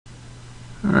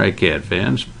Alright, CAD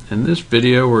fans, in this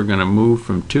video we're going to move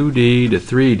from 2D to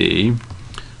 3D,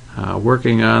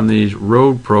 working on these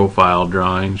road profile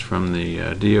drawings from the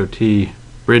DOT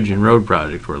bridge and road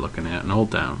project we're looking at in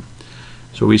Old Town.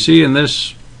 So we see in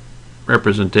this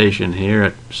representation here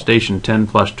at station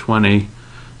 10+20,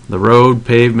 the road,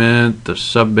 pavement, the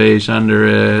subbase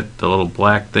under it, the little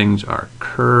black things are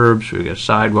curbs. We got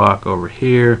sidewalk over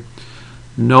here.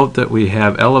 Note that we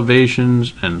have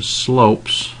elevations and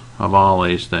slopes of all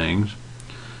these things.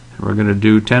 And we're going to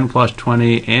do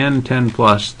 10+20 and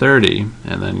 10+30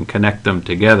 and then connect them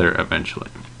together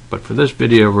eventually. But for this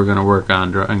video we're going to work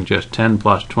on drawing just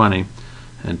 10+20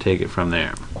 and take it from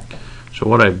there. So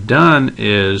what I've done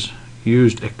is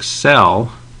used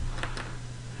Excel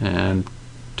and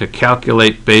to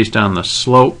calculate based on the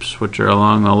slopes, which are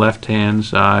along the left hand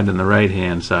side and the right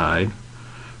hand side,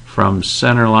 from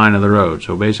center line of the road.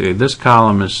 So basically this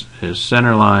column is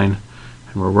center line,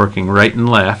 and we're working right and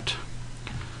left,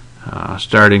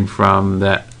 starting from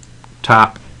that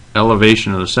top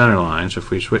elevation of the center line. So if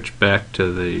we switch back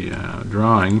to the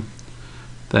drawing,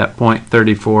 that point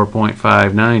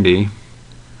 34.590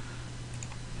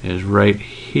 is right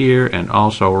here and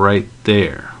also right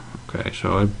there. Okay,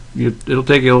 so it'll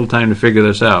take you a little time to figure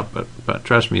this out, but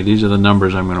trust me, these are the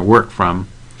numbers I'm going to work from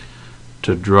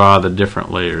to draw the different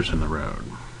layers in the road.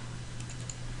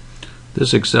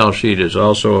 This Excel sheet is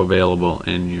also available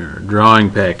in your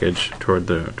drawing package toward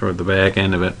the back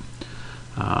end of it.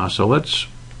 So let's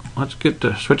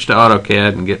switch to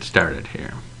AutoCAD and get started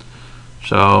here.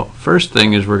 So first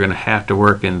thing is we're going to have to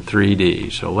work in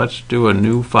 3D. So let's do a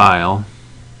new file,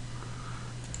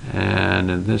 and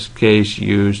in this case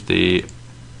use the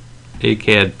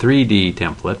AutoCAD 3D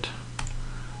template,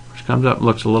 which comes up and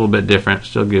looks a little bit different.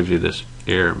 Still gives you this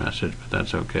error message, but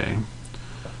that's okay.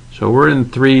 So we're in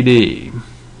 3D.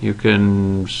 You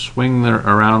can swing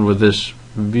around with this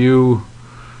view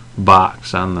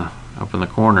box on the up in the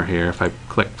corner here. If I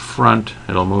click front,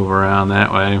 it'll move around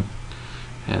that way.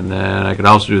 And then I could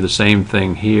also do the same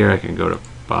thing here. I can go to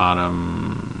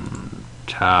bottom,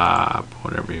 top,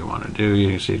 whatever you want to do. You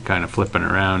can see it kind of flipping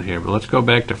around here. But let's go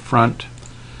back to front.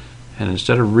 And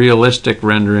instead of realistic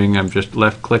rendering, I'm just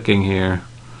left clicking here.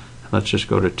 Let's just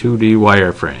go to 2D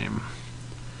wireframe.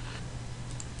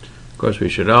 Of course, we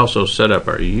should also set up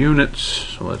our units.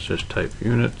 So let's just type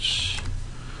units.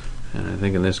 And I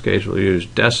think in this case we'll use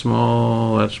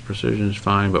decimal. That's precision is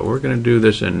fine, but we're going to do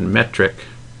this in metric.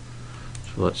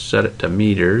 So let's set it to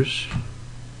meters.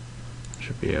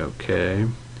 Should be okay.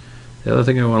 The other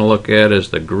thing I want to look at is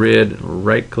the grid.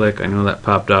 Right click. I know that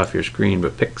popped off your screen,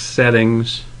 but pick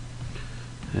settings.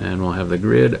 And we'll have the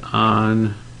grid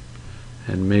on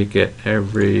and make it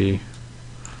every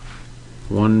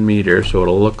 1 meter, so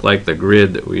it'll look like the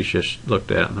grid that we just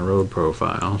looked at in the road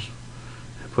profiles.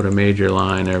 Put a major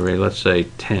line every, let's say,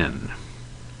 10.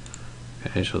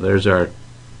 Okay, so there's our,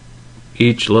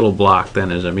 each little block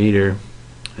then is a meter,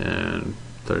 and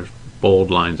there's bold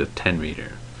lines at 10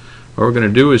 meter. What we're going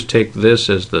to do is take this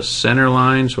as the center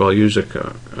line, so I'll use a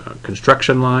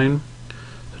construction line.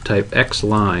 So type X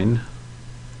line.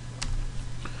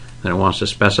 Then it wants to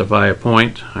specify a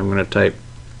point. I'm going to type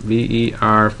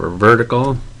VER for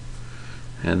vertical,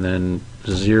 and then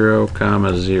 0,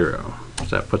 0. So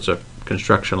that puts a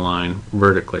construction line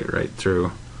vertically right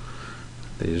through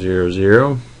the 0,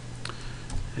 0.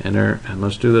 Enter, and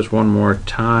let's do this one more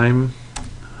time.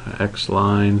 X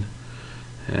line,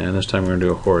 and this time we're going to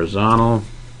do a horizontal,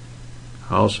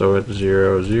 also at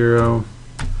 0, 0.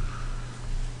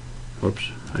 Whoops,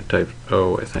 I typed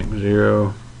O, I think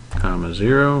 0,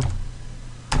 0.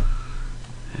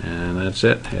 And that's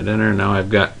it. Hit enter. Now I've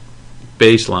got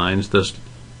baselines. This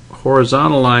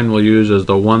horizontal line we'll use as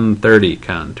the 130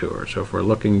 contour. So if we're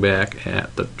looking back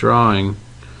at the drawing,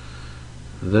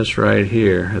 this right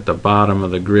here at the bottom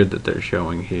of the grid that they're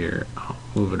showing here, I'll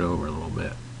move it over a little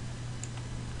bit.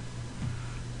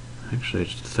 Actually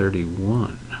it's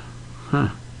 31. Huh.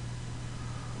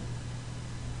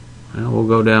 Well, we'll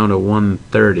go down to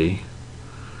 130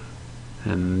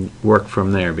 and work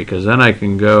from there, because then I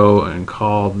can go and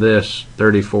call this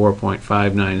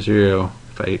 34.590.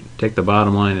 If I take the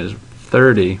bottom line as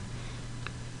 30,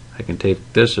 I can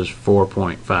take this as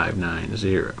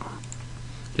 4.590.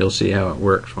 You'll see how it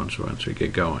works once we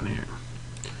get going here.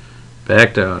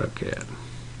 Back to AutoCAD.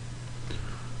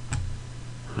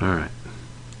 Alright.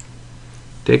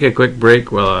 Take a quick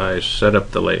break while I set up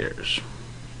the layers.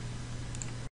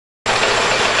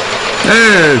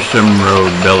 There's some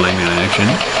road building in action.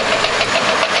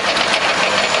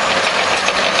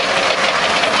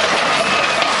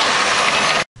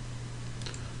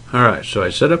 Alright, so I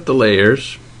set up the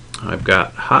layers. I've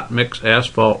got hot mix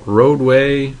asphalt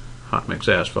roadway, hot mix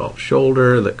asphalt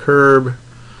shoulder, the curb,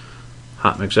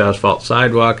 hot mix asphalt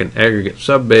sidewalk, and aggregate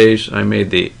subbase. I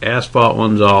made the asphalt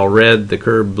ones all red, the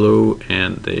curb blue,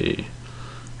 and the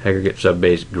aggregate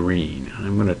subbase green.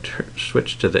 I'm going to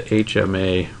switch to the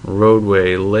HMA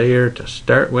roadway layer to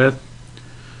start with,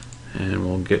 and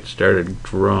we'll get started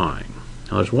drawing.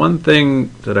 Now there's one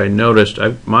thing that I noticed.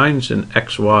 Mine's in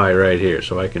XY right here,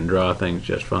 so I can draw things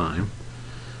just fine.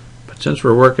 But since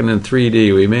we're working in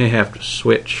 3D, we may have to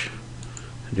switch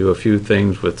and do a few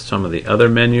things with some of the other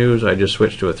menus. I just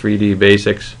switched to a 3D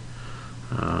Basics.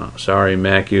 Sorry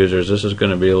Mac users, this is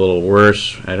going to be a little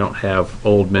worse. I don't have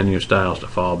old menu styles to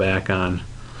fall back on.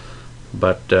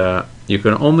 But you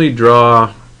can only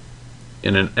draw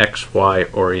in an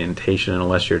XY orientation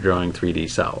unless you're drawing 3D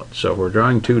solid. So if we're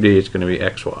drawing 2D, it's going to be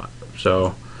XY.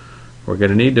 So we're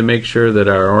going to need to make sure that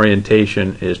our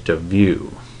orientation is to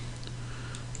view.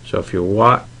 So if you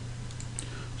watch,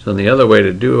 so the other way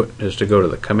to do it is to go to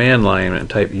the command line and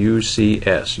type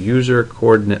UCS, User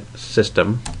Coordinate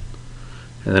System,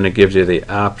 and then it gives you the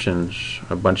options,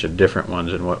 a bunch of different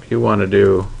ones, and what you want to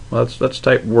do. Well, let's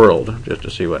type world just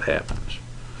to see what happens.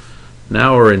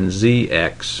 Now we're in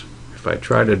ZX. If I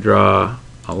try to draw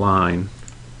a line,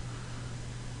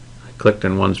 I clicked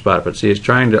in one spot, but see, it's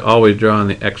trying to always draw on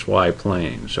the XY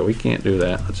plane, so we can't do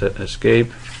that. Let's hit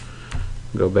escape,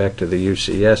 go back to the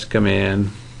UCS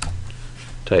command,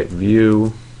 type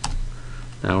view.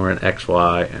 Now we're in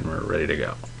XY and we're ready to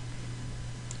go.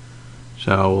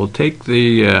 So we'll take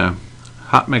the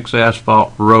hot mix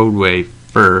asphalt roadway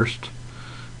first,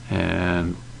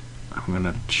 and I'm going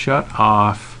to shut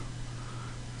off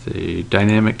the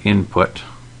dynamic input,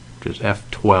 which is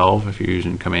F12 if you're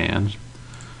using commands.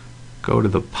 Go to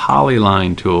the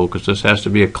polyline tool, because this has to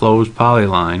be a closed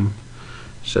polyline.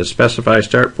 It says specify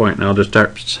start point, and I'll just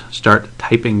start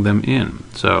typing them in.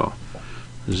 So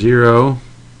 0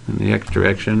 in the X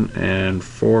direction and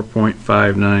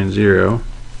 4.590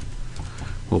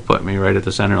 will put me right at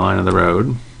the center line of the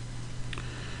road.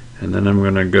 And then I'm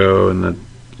going to go in the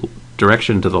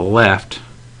direction to the left.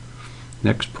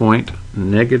 Next point,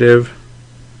 negative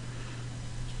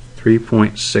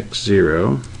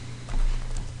 3.60,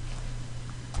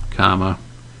 comma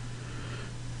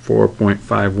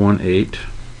 4.518.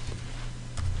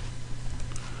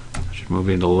 Just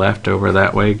moving to the left over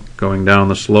that way, going down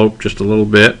the slope just a little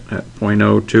bit at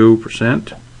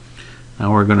 0.02%.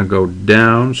 Now we're going to go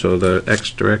down, so the X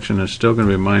direction is still going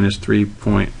to be minus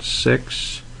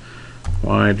 3.6.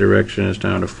 Y direction is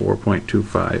down to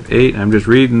 4.258. I'm just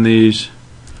reading these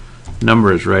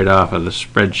numbers right off of the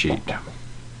spreadsheet.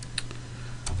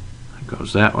 It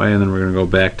goes that way, and then we're going to go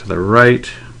back to the right,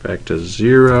 back to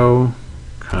 0,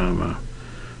 comma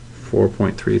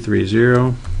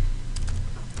 4.330.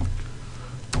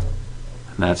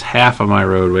 And that's half of my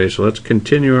roadway. So let's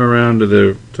continue around to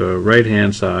the right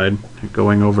hand side,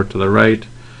 going over to the right,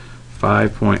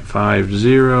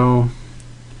 5.50.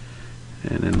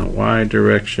 And in the Y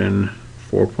direction,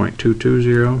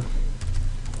 4.220,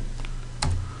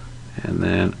 and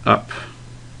then up.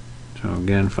 So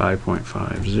again,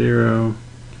 5.50.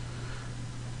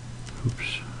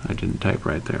 Oops, I didn't type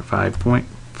right there.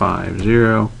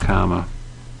 5.50, comma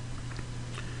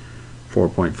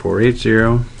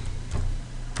 4.480.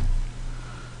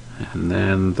 And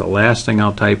then the last thing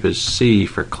I'll type is C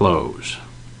for close.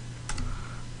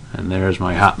 And there's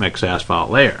my hot mix asphalt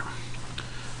layer.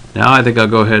 Now I think I'll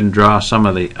go ahead and draw some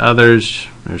of the others.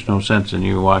 There's no sense in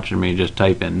you watching me just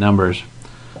type in numbers.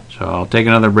 So I'll take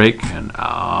another break and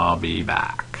I'll be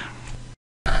back.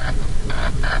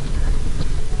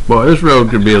 Boy, this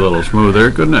road could be a little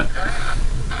smoother, couldn't it?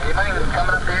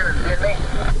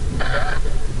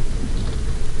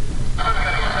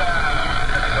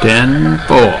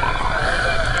 10-4.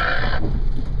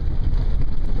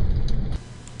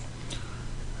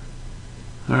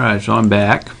 Alright, so I'm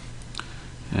back.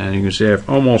 And you can see I've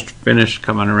almost finished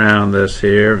coming around this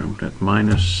here. I'm at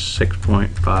minus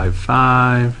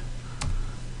 6.55.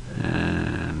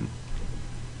 And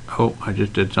oh, I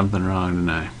just did something wrong, didn't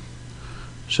I?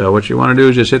 So what you want to do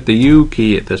is just hit the U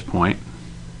key at this point.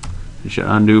 You should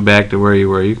undo back to where you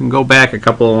were. You can go back a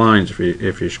couple of lines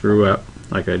if you screw up,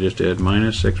 like I just did.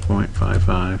 Minus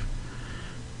 6.55,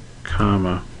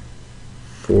 comma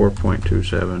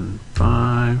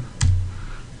 4.275,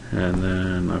 and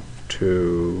then up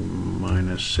to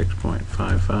minus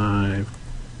 6.55,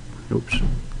 oops,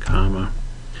 comma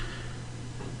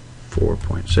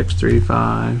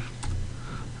 4.635.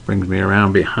 Brings me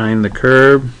around behind the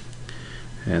curb,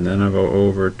 and then I'll go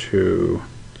over to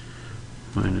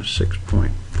minus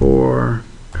 6.4,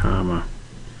 comma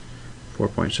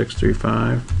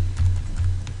 4.635.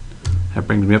 That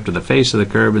brings me up to the face of the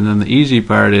curb, and then the easy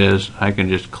part is I can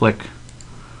just click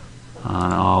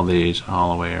on all these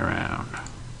all the way around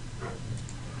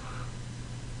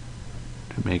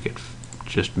to make it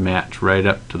just match right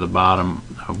up to the bottom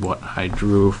of what I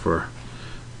drew for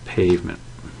pavement.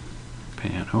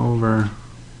 Pan over,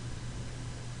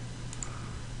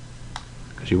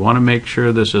 because you want to make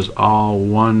sure this is all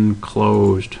one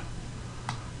closed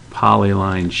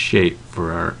polyline shape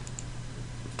for our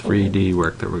 3D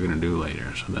work that we're going to do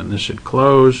later. So then this should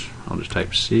close. I'll just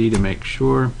type C to make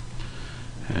sure,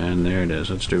 and there it is.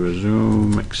 Let's do a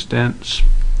zoom extents,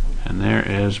 and there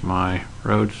is my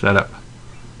road setup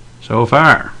so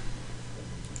far.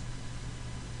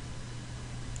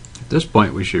 At this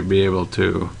point we should be able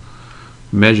to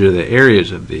measure the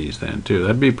areas of these then too.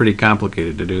 That'd be pretty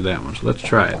complicated to do that one, so let's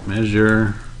try it.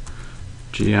 Measure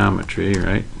geometry,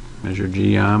 right? Measure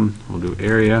geom. We'll do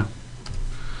area,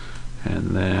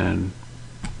 and then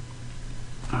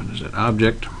what is it?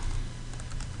 Object.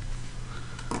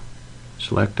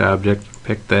 Select object,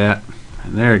 pick that,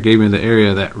 and there it gave me the area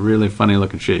of that really funny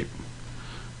looking shape.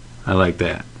 I like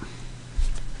that.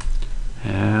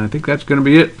 And I think that's going to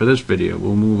be it for this video.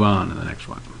 We'll move on to the next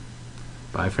one.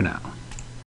 Bye for now.